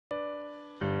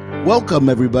Welcome,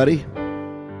 everybody.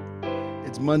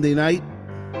 It's Monday night,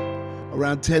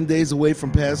 around 10 days away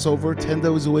from Passover, 10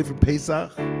 days away from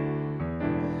Pesach.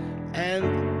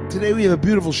 And today we have a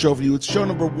beautiful show for you. It's show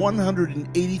number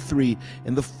 183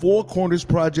 in the Four Corners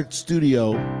Project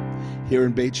studio here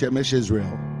in Beit Shemesh,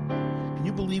 Israel. Can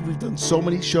you believe we've done so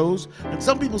many shows? And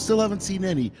some people still haven't seen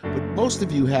any, but most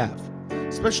of you have,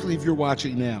 especially if you're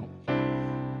watching now.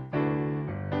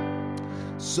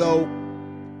 So,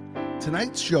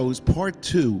 tonight's show is part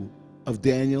 2 of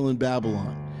Daniel in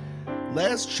Babylon.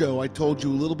 Last show, I told you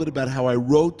a little bit about how I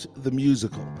wrote the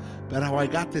musical, about how I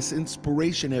got this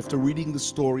inspiration after reading the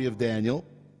story of Daniel.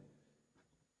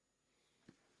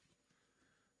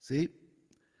 See?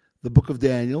 The book of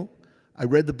Daniel. I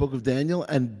read the book of Daniel,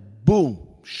 and boom,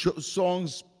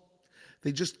 songs,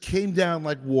 they just came down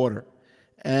like water.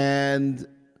 And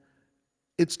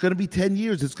it's going to be 10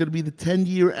 years. It's going to be the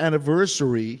 10-year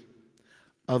anniversary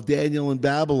of Daniel in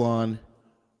Babylon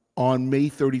on May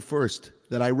 31st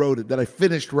that I wrote it, that I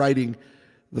finished writing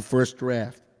the first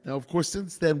draft. Now, of course,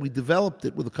 since then, we developed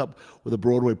it with a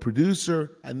Broadway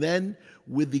producer, and then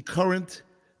with the current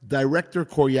director,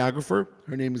 choreographer.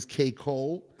 Her name is Kay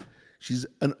Cole. She's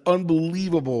an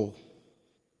unbelievable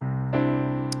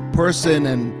person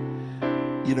and,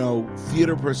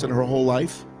 theater person her whole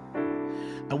life.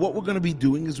 And what we're going to be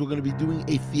doing is we're going to be doing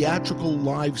a theatrical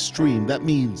live stream. That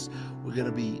means we're going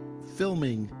to be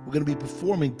filming, we're going to be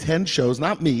performing 10 shows.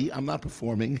 Not me, I'm not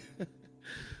performing.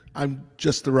 I'm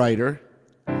just the writer.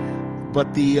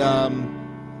 But there's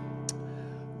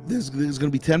going to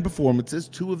be 10 performances.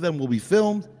 2 of them will be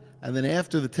filmed. And then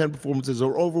after the 10 performances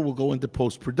are over, we'll go into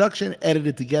post-production, edit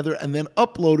it together, and then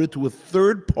upload it to a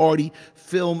third-party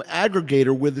film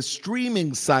aggregator where the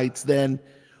streaming sites then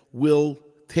will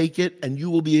take it, and you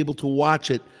will be able to watch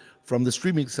it from the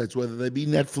streaming sites, whether they be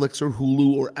Netflix or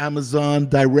Hulu or Amazon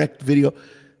Direct Video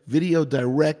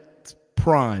Direct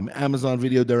Prime, Amazon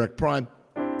Video Direct Prime.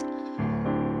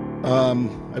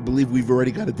 I believe we've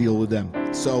already got a deal with them.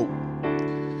 So,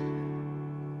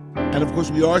 and of course,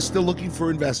 we are still looking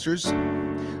for investors,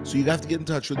 so you have to get in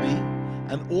touch with me.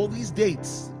 And all these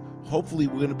dates, hopefully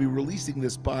we're going to be releasing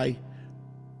this by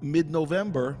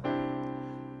mid-November.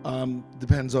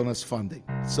 Depends on us funding.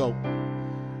 So,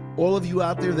 all of you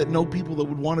out there that know people that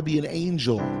would want to be an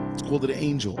angel, it's called an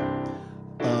angel,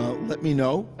 let me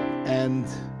know, and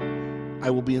I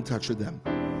will be in touch with them.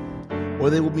 Or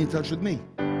they will be in touch with me.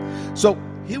 So,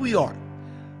 here we are.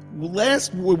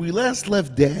 Where we last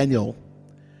left Daniel,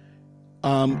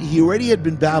 he already had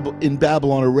been in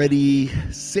Babylon already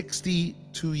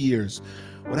 62 years.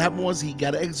 What happened was he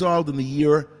got exiled in the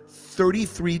year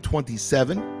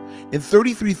 3327. In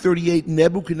 3338,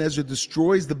 Nebuchadnezzar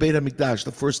destroys the Beit HaMikdash,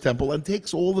 the first temple, and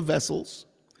takes all the vessels.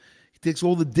 He takes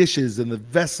all the dishes and the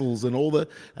vessels and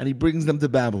he brings them to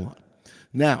Babylon.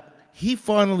 Now, he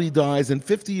finally dies, and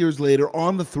 50 years later,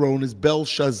 on the throne is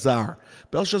Belshazzar.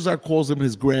 Belshazzar calls him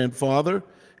his grandfather.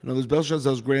 In other words,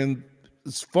 Belshazzar's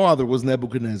father was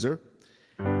Nebuchadnezzar.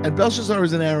 And Belshazzar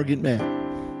is an arrogant man.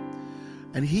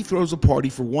 And he throws a party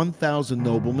for 1,000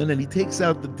 noblemen, and he takes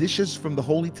out the dishes from the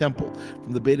Holy Temple,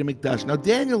 from the Beit HaMikdash. Now,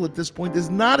 Daniel, at this point, is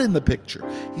not in the picture.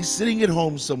 He's sitting at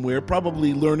home somewhere,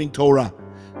 probably learning Torah,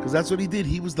 because that's what he did.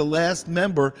 He was the last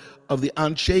member of the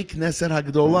Anshe Knesset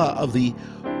HaGedolah, of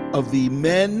the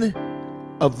men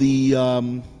of the, I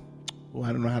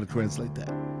don't know how to translate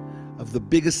that, of the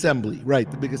big assembly, right,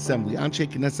 the big assembly,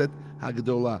 Anshe Knesset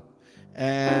HaGedolah.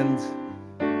 And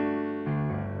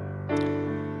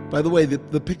by the way,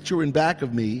 the picture in back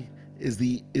of me is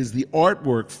the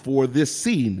artwork for this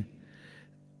scene.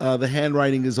 The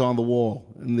handwriting is on the wall,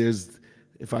 and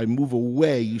if I move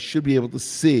away, you should be able to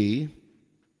see.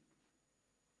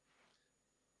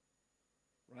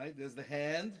 Right, there's the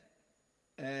hand,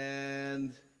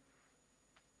 and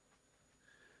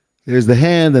there's the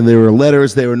hand, and there were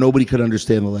letters there, and nobody could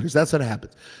understand the letters. That's what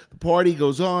happens. The party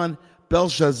goes on.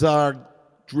 Belshazzar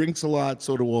drinks a lot,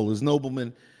 so do all his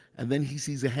noblemen. And then he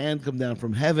sees a hand come down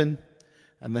from heaven,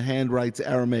 and the hand writes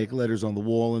Aramaic letters on the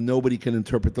wall, and nobody can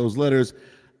interpret those letters.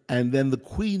 And then the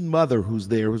queen mother, who's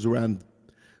there, who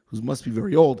must be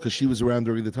very old, because she was around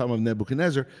during the time of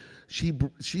Nebuchadnezzar, she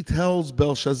tells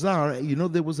Belshazzar,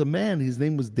 there was a man, his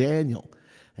name was Daniel,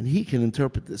 and he can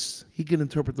interpret this. He can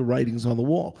interpret the writings on the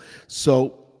wall.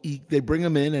 So they bring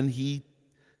him in, and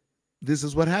this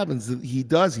is what happens. He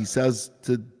says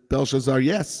to Belshazzar,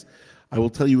 yes, I will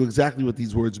tell you exactly what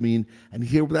these words mean. And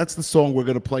that's the song we're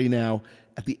going to play now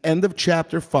at the end of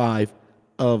chapter 5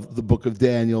 of the book of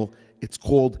Daniel. It's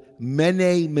called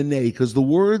Mene Mene, because the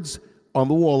words on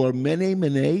the wall are Mene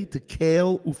Mene,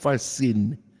 Tekel,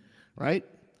 Ufarsin. Right?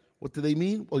 What do they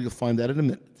mean? Well, you'll find that in a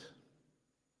minute.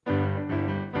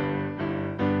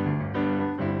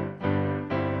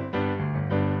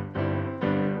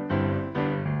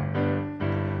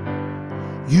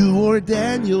 You are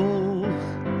Daniel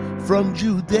from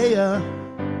Judea.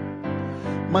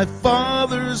 My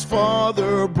father's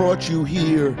father brought you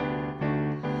here.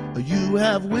 You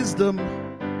have wisdom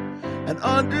and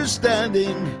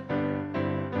understanding.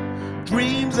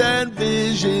 Dreams and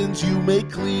visions you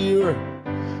make clear.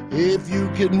 If you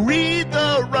can read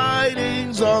the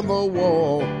writings on the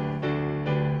wall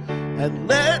and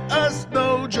let us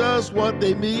know just what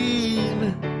they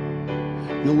mean.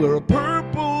 You'll wear a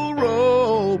purple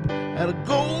robe and a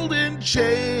golden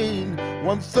chain.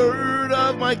 1/3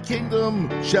 of my kingdom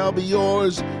shall be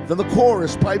yours. Then the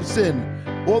chorus pipes in,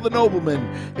 or the nobleman.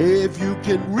 If you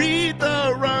can read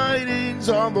the writings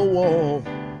on the wall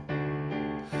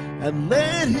and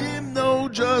let him know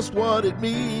just what it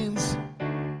means.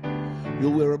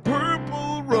 You'll wear a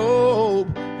purple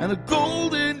robe and a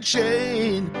golden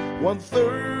chain.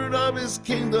 1/3 of his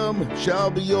kingdom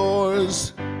shall be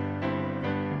yours.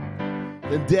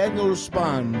 Then Daniel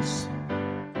responds,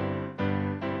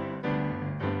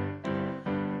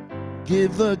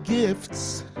 give the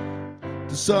gifts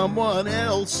to someone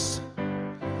else.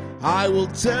 I will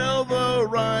tell the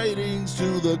writings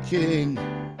to the king.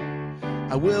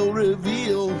 I will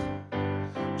reveal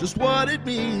just what it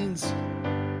means.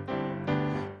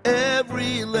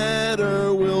 Every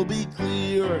letter will be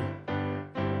clear.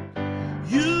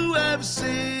 You have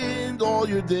sinned all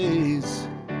your days.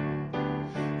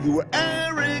 You were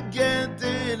arrogant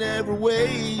in every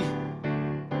way.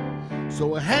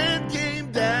 So a hand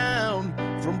came down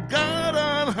from God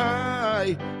on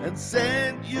high and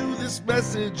sent you this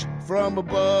message from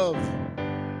above.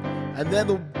 And then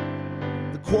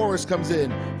the chorus comes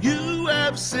in. You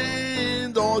have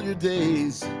sinned all your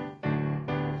days.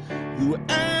 You were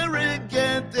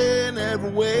arrogant in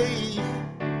every way.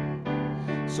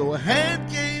 So a hand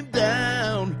came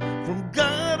down from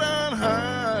God on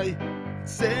high,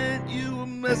 sent you a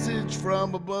message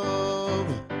from above.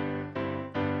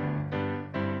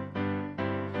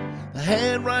 The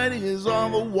handwriting is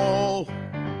on the wall.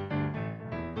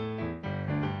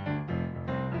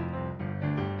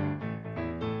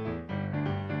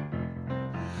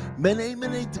 Mene,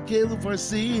 mene, tekel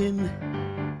ufarsin.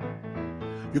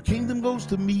 Your kingdom goes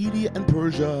to Media and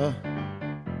Persia.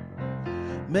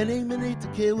 Mene, mene,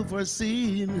 tekel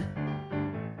ufarsin.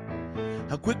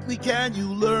 How quickly can you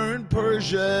learn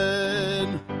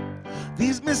Persian?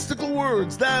 These mystical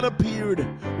words that appeared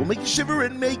will make you shiver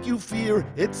and make you fear.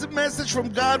 It's a message from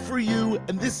God for you,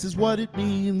 and this is what it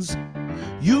means.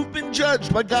 You've been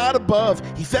judged by God above.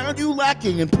 He found you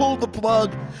lacking and pulled the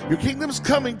plug. Your kingdom's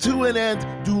coming to an end,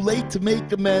 too late to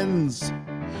make amends.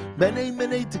 Mene,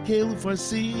 mene, tekel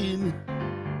ufarsin.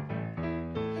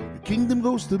 Your kingdom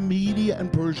goes to Media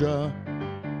and Persia.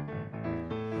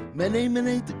 Mene,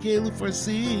 mene, tekel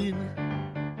ufarsin.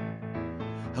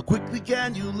 How quickly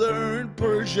can you learn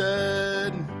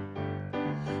Persian?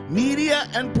 Media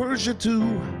and Persia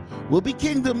too will be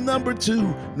kingdom number 2.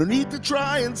 No need to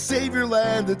try and save your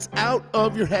land, it's out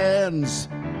of your hands.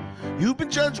 You've been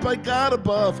judged by God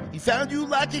above. He found you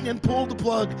lacking and pulled the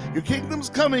plug. Your kingdom's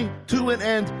coming to an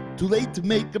end, too late to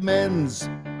make amends.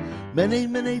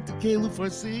 Mene, mene, tekel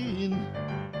ufarsin.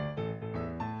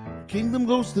 Your kingdom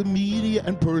goes to Media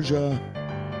and Persia.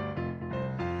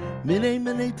 Mene,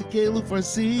 mene, tekel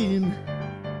ufarsin.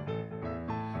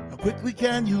 How quickly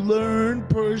can you learn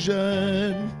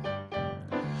Persian?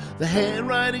 The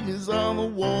handwriting is on the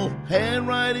wall.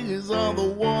 Handwriting is on the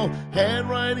wall.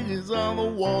 Handwriting is on the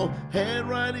wall.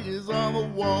 Handwriting is on the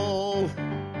wall.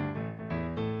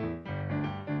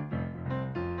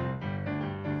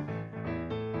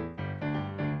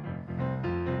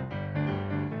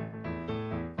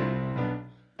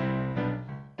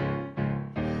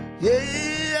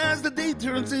 Yeah, as the day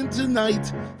turns into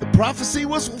night, the prophecy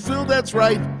was fulfilled, that's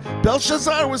right.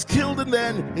 Belshazzar was killed and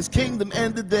then his kingdom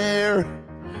ended there.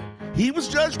 He was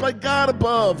judged by God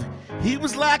above. He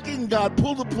was lacking, God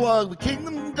pulled the plug. The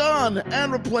kingdom gone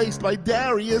and replaced by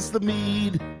Darius the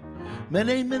Mede.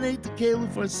 Mene, mene, tekel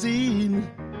ufarsin.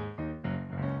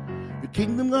 Your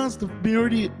kingdom goes to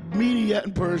Media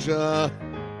and Persia.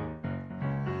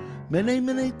 Mene,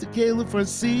 mene, tekel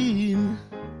ufarsin.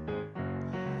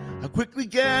 How quickly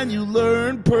can you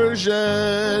learn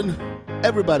Persian?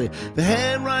 Everybody, the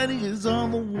handwriting is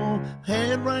on the wall.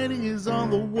 Handwriting is on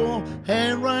the wall.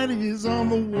 Handwriting is on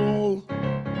the wall.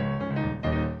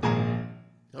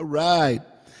 All right.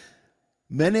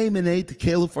 Mene, mene,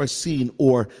 tekel ufarsin,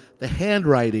 or the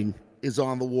handwriting is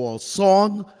on the wall.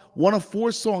 Song, one of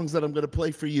 4 songs that I'm going to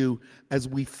play for you as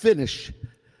we finish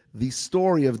the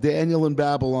story of Daniel in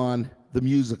Babylon, the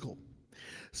musical.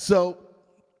 So,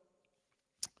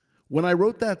 when I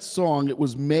wrote that song, it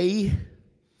was May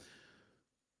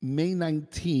May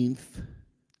 19th,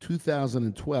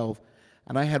 2012,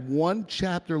 and I had one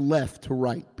chapter left to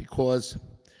write because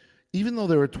even though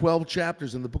there are 12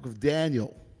 chapters in the book of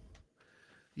Daniel,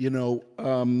 you know,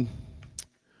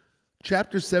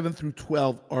 chapters 7 through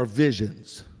 12 are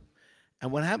visions.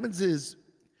 And what happens is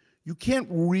you can't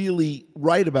really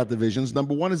write about the visions.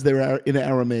 Number one is they're in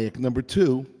Aramaic. Number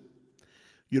two,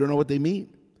 you don't know what they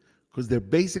mean because they're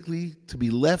basically to be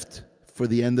left for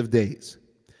the end of days.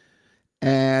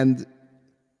 And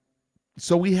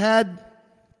so we had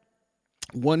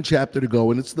one chapter to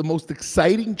go, and it's the most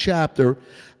exciting chapter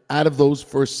out of those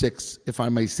first six, if I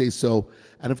may say so.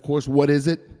 And of course, what is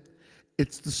it?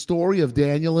 It's the story of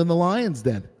Daniel in the lion's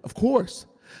den, of course.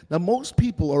 Now, most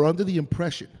people are under the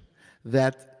impression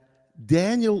that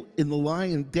Daniel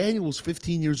was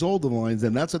 15 years old in the lion's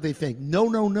den. That's what they think. No,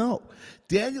 no, no.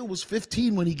 Daniel was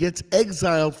 15 when he gets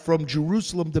exiled from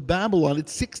Jerusalem to Babylon.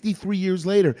 It's 63 years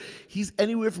later. He's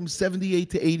anywhere from 78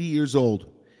 to 80 years old.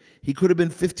 He could have been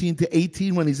 15 to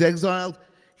 18 when he's exiled.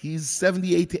 He's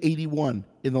 78 to 81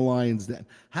 in the lion's den.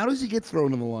 How does he get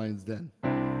thrown in the lion's den?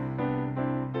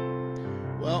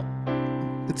 Well,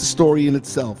 it's a story in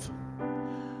itself.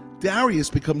 Darius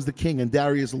becomes the king, and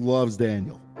Darius loves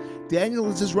Daniel.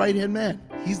 Daniel is his right-hand man.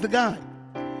 He's the guy.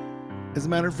 As a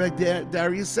matter of fact,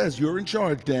 Darius says, "You're in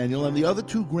charge, Daniel," and the other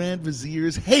two grand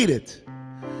viziers hate it.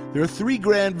 There are three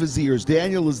grand viziers.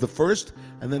 Daniel is the first,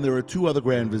 and then there are two other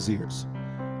grand viziers.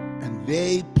 And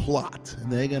they plot,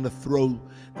 and they're going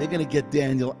to get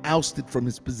Daniel ousted from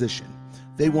his position.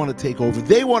 They want to take over.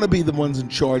 They want to be the ones in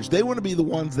charge. They want to be the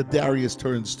ones that Darius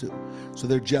turns to. So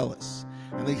they're jealous.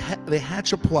 And they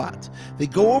hatch a plot. They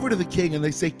go over to the king and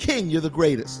they say, "King, you're the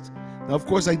greatest." Now, of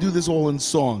course, I do this all in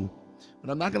song, but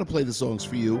I'm not going to play the songs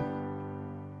for you.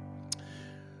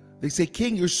 They say,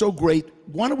 "King, you're so great.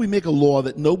 Why don't we make a law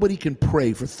that nobody can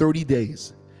pray for 30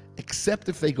 days, except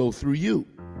if they go through you?"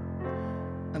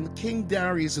 And the King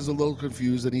Darius is a little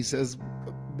confused, and he says,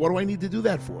 "What do I need to do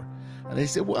that for?" And they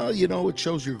say, "Well, it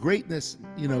shows your greatness.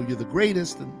 You're the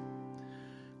greatest." And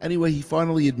anyway, he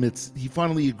finally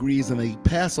agrees, and they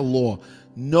pass a law.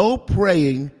 No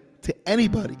praying to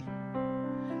anybody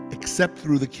except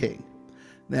through the king.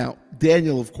 Now,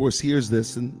 Daniel, of course, hears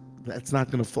this, and that's not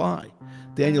going to fly.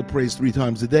 Daniel prays 3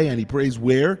 times a day, and he prays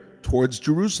where? Towards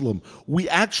Jerusalem. We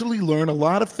actually learn a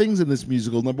lot of things in this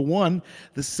musical. Number one,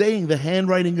 the saying, "the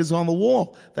handwriting is on the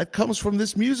wall," that comes from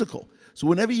this musical. So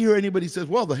whenever you hear anybody says,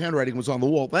 "Well, the handwriting was on the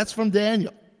wall," that's from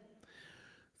Daniel.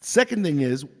 Second thing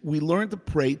is, we learn to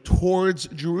pray towards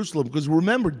Jerusalem, because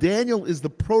remember, Daniel is the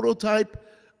prototype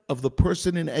of the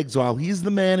person in exile. He's the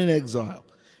man in exile.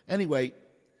 Anyway,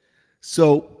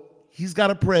 so he's got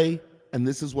to pray, and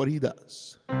this is what he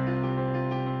does.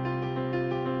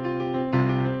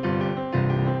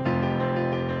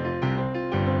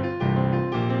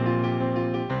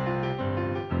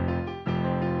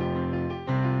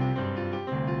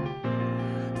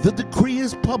 The decree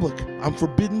is public. I'm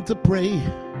forbidden to pray.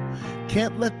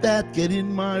 Can't let that get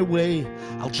in my way.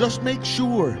 I'll just make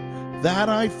sure that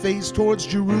I face towards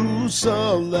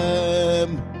Jerusalem.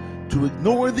 To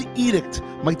ignore the edict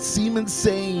might seem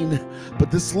insane, but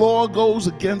this law goes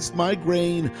against my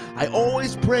grain. I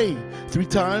always pray 3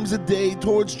 times a day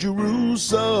towards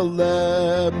Jerusalem.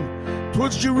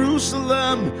 Towards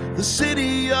Jerusalem, the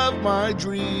city of my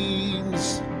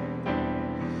dreams.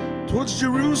 Towards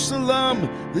Jerusalem,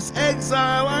 this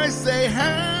exile, I say,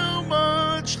 how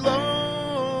much longer?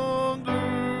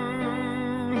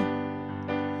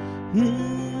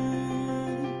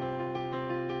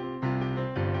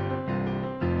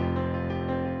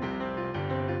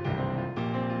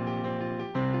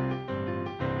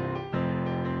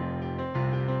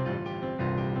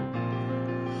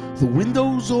 The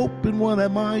window's open, what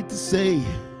am I to say?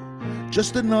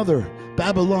 Just another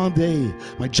Babylon day.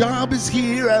 My job is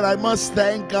here, and I must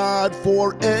thank God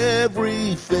for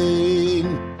everything.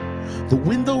 The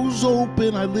window's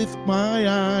open, I lift my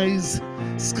eyes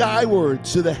skyward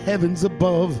to the heavens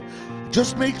above.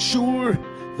 Just make sure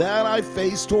that I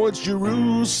face towards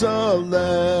Jerusalem.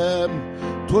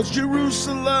 Towards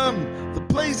Jerusalem, the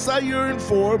place I yearn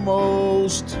for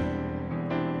most.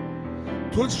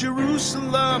 Towards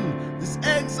Jerusalem, this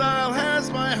exile has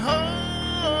my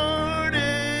heart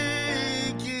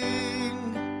aching.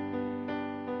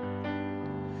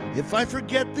 If I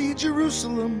forget thee,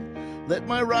 Jerusalem, let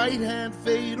my right hand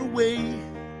fade away.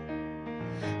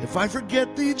 If I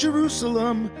forget thee,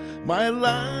 Jerusalem, my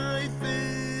life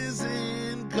is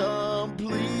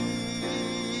incomplete.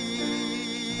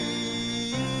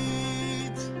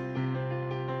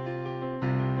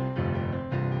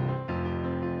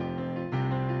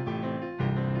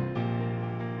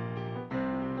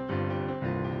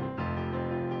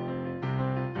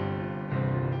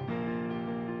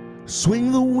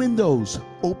 Swing the windows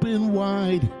open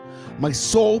wide. My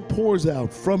soul pours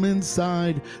out from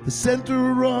inside. The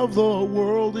center of the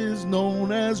world is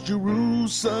known as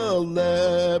Jerusalem.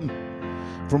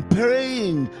 From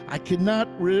praying, I cannot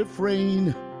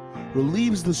refrain.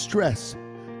 Relieves the stress,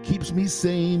 keeps me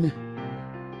sane.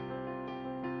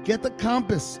 Get the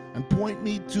compass and point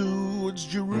me towards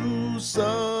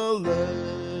Jerusalem.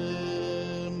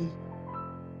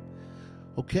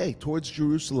 Okay, towards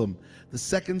Jerusalem. The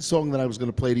second song that I was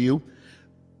going to play to you,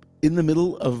 in the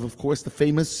middle of course, the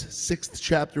famous 6th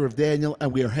chapter of Daniel,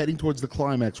 and we are heading towards the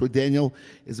climax where Daniel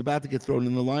is about to get thrown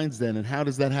in the lion's den. And how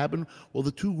does that happen? Well,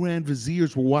 the two grand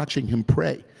viziers were watching him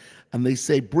pray, and they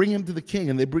say, bring him to the king.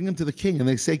 And they bring him to the king, and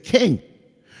they say, King,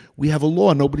 we have a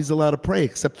law. Nobody's allowed to pray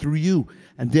except through you.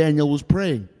 And Daniel was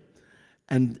praying.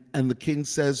 And the king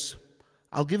says,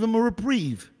 I'll give him a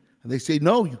reprieve. And they say,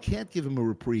 no, you can't give him a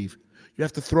reprieve. You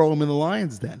have to throw him in the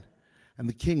lion's den. And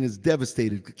the king is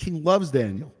devastated. The king loves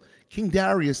Daniel. King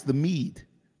Darius the Mede,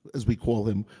 as we call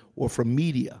him, or from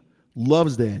Media,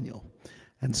 loves Daniel.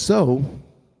 And so,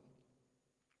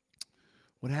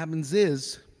 what happens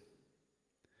is,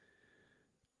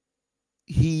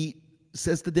 he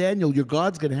says to Daniel, your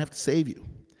God's going to have to save you.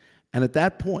 And at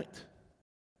that point,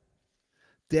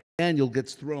 Daniel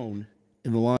gets thrown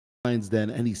in the lion's den,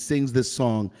 and he sings this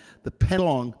song, the pen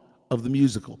song of the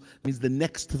musical. It means the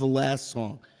next to the last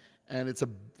song. And it's a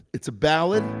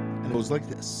ballad, and it goes like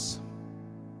this.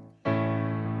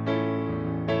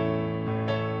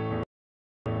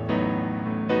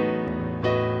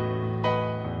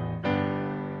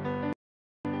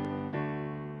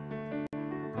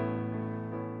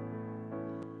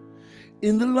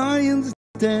 In the lion's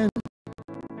den,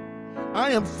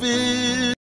 I am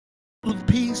filled with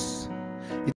peace.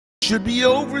 It should be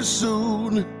over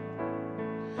soon,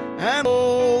 and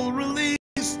all released.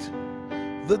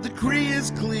 The decree is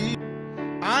clear.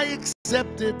 I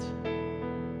accept it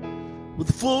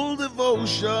with full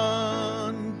devotion.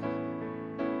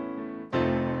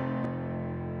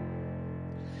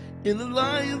 In the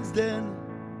lion's den,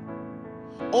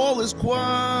 all is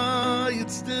quiet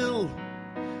still.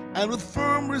 And with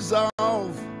firm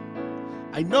resolve,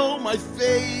 I know my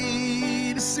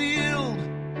fate is sealed.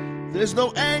 There's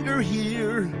no anger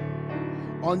here.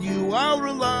 On you I'll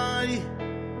rely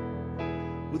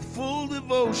with full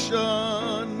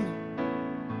devotion.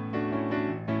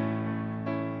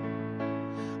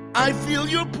 I feel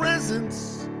your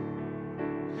presence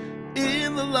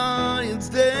in the lion's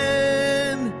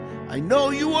den. I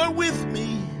know you are with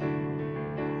me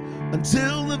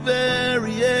until the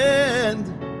very end.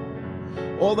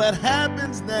 All that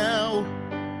happens now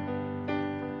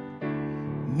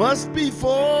must be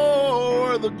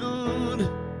for the good.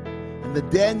 And then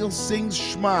Daniel sings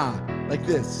Shema like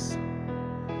this.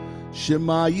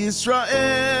 Shema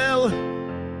Yisrael,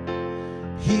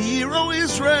 Hear, O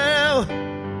Israel,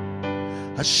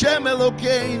 Hashem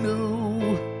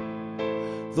Elokeinu,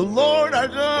 the Lord our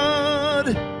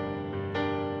God,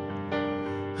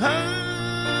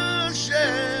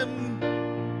 Hashem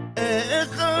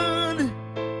Echad.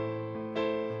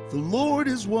 The Lord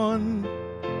is one.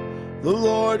 The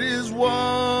Lord is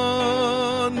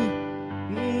one.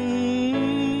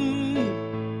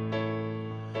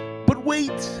 But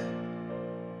wait,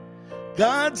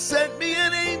 God sent me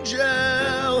an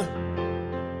angel.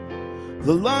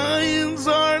 The lions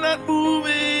are not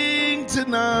moving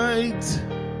tonight.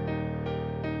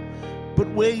 But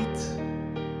wait,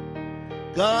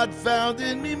 God found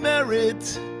in me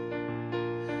merit.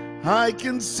 I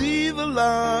can see the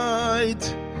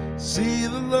light. See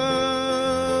the light.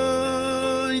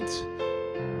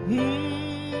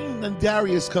 And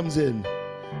Darius comes in.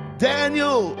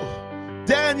 Daniel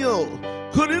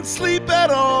couldn't sleep at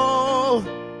all.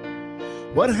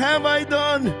 What have I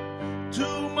done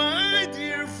to my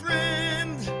dear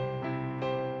friend?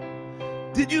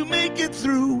 Did you make it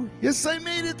through? Yes, I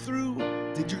made it through.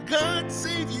 Did your God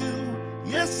save you?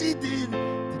 Yes, he did.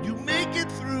 Did you make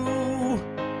it through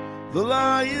the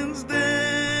lion's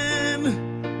den?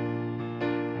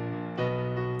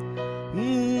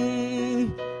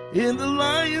 In the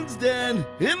lion's den,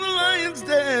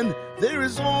 there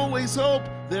is always hope,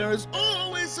 there is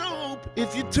always hope.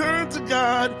 If you turn to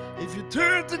God, if you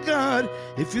try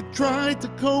to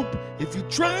cope,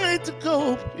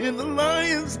 in the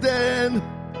lion's den,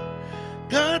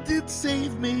 God did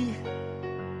save me,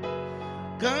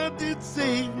 God did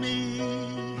save me.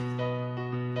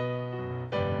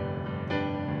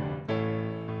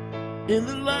 In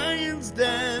the lion's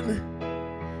den,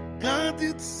 God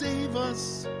did save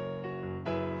us.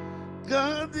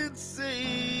 God did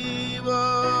save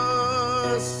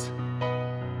us.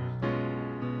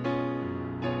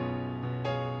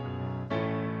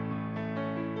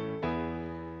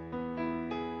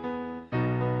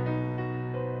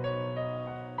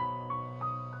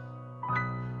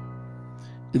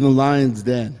 in the lion's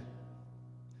den.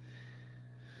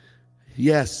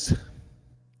 Yes,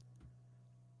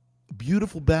 a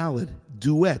beautiful ballad,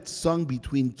 duet sung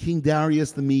between King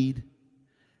Darius the Mede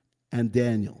and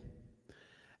Daniel.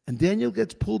 And Daniel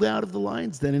gets pulled out of the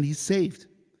lion's den and he's saved.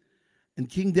 And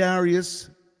King Darius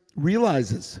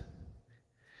realizes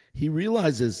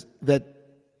that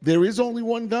there is only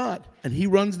one God and he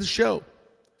runs the show.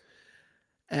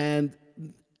 And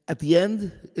at the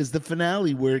end is the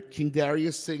finale where King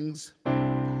Darius sings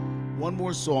one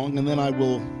more song, and then I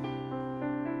will,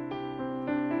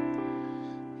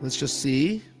 let's just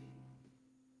see.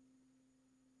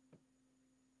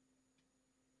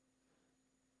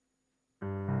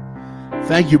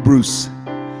 Thank you, Bruce.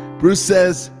 Bruce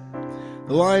says,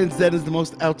 The Lion's Den is the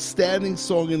most outstanding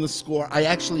song in the score. I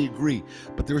actually agree,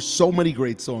 but there are so many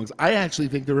great songs. I actually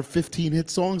think there are 15 hit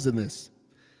songs in this.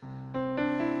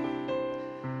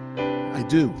 I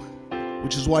do,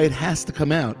 which is why it has to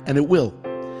come out, and it will.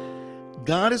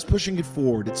 God is pushing it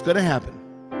forward. It's going to happen.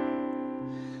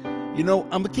 You know,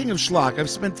 I'm the king of schlock. I've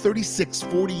spent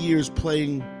 40 years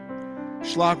playing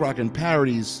schlock rock and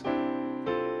parodies.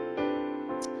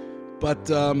 But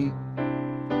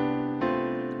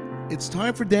it's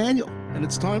time for Daniel, and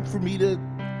it's time for me to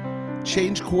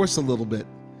change course a little bit.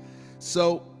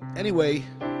 So, anyway,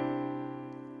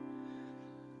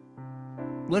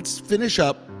 let's finish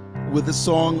up with the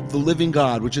song The Living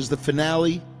God, which is the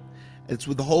finale. It's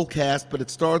with the whole cast, but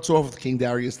it starts off with King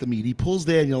Darius the Mede. He pulls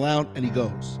Daniel out, and he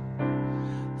goes,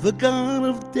 The God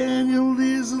of Daniel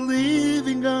is a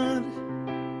living God.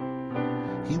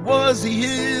 He was, he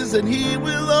is, and he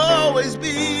will always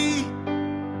be.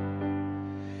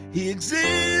 He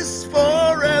exists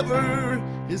forever.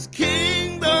 His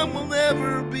kingdom will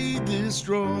never be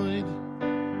destroyed.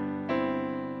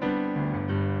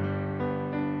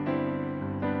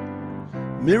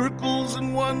 Miracles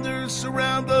and wonders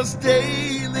surround us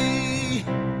daily.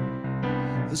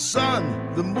 The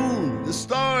sun, the moon, the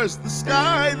stars, the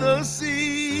sky, the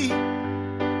sea.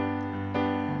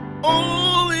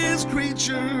 All his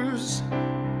creatures,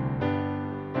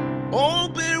 all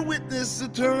bear witness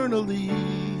eternally.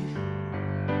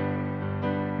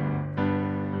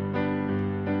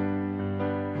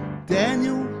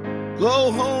 Daniel,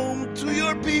 go home to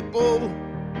your people.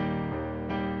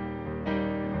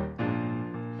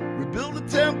 Rebuild the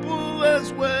temple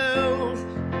as well.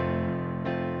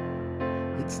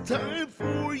 It's time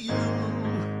for you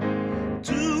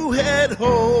to head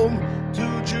home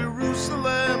to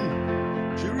Jerusalem.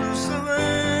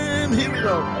 Jerusalem, here we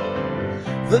go.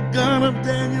 The God of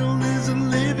Daniel is a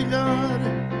living God.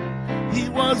 He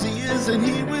was, he is, and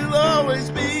he will always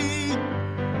be.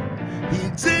 He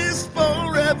exists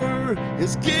forever.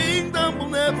 His kingdom will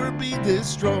never be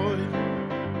destroyed.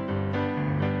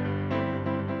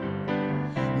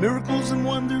 Miracles and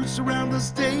wonders surround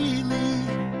us daily.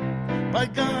 By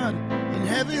God in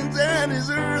heavens and his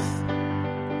earth,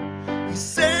 he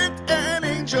sent an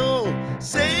angel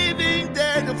saving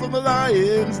Daniel from the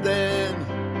lion's den.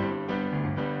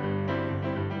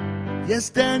 Yes,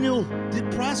 Daniel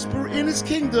did prosper in his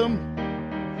kingdom,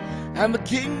 and the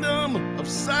kingdom of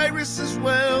Cyrus as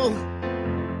well,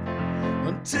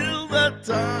 until that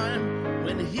time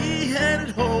when he headed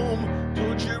home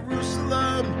to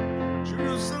Jerusalem,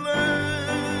 Jerusalem.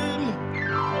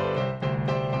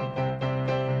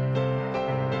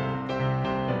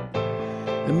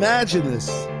 Imagine this.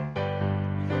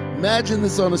 Imagine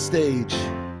this on a stage.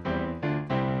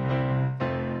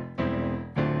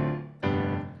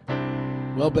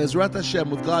 Well, Bezrat Hashem,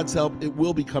 with God's help, it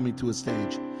will be coming to a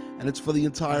stage, and it's for the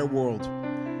entire world.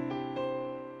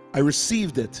 I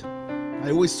received it.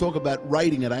 I always talk about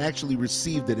writing it. I actually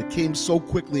received it. It came so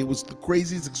quickly. It was the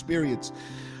craziest experience.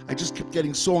 I just kept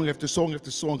getting song after song after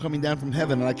song coming down from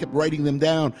heaven, and I kept writing them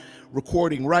down,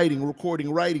 recording, writing,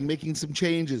 making some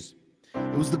changes.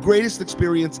 It was the greatest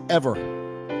experience ever.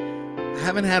 I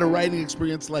haven't had a writing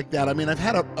experience like that. I mean, I've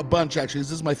had a bunch, actually.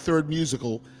 This is my third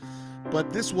musical,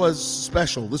 but this was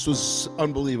special. This was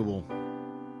unbelievable.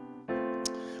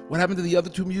 What happened to the other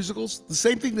two musicals? The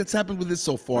same thing that's happened with this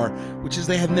so far, which is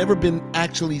they have never been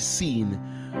actually seen.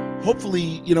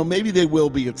 Hopefully, you know, maybe they will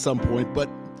be at some point, but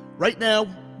right now,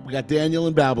 we got Daniel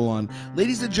in Babylon.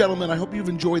 Ladies and gentlemen, I hope you've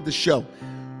enjoyed the show.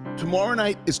 Tomorrow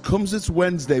night is Kumsitz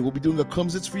Wednesday. We'll be doing a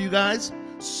Kumsitz for you guys,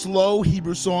 slow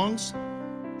Hebrew songs.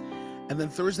 And then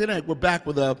Thursday night, we're back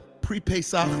with a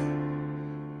pre-Pesach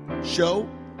show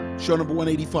number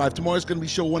 185. Tomorrow's going to be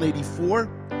show 184.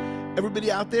 Everybody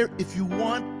out there, if you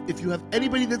have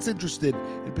anybody that's interested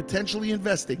in potentially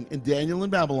investing in Daniel in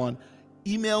Babylon,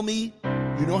 email me.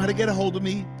 You know how to get a hold of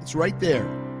me. It's right there.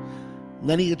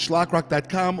 Lenny at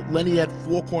schlockrock.com, Lenny at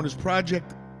Four Corners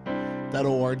Project,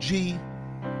 or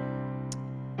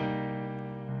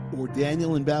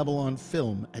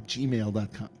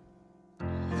danielinbabylonfilm@gmail.com.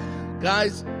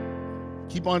 Guys,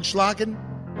 keep on schlocking,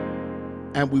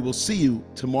 and we will see you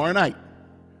tomorrow night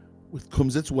with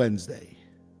Kumsitz Wednesday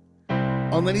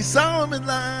on Lenny Solomon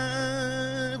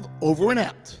Live. Over and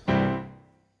out.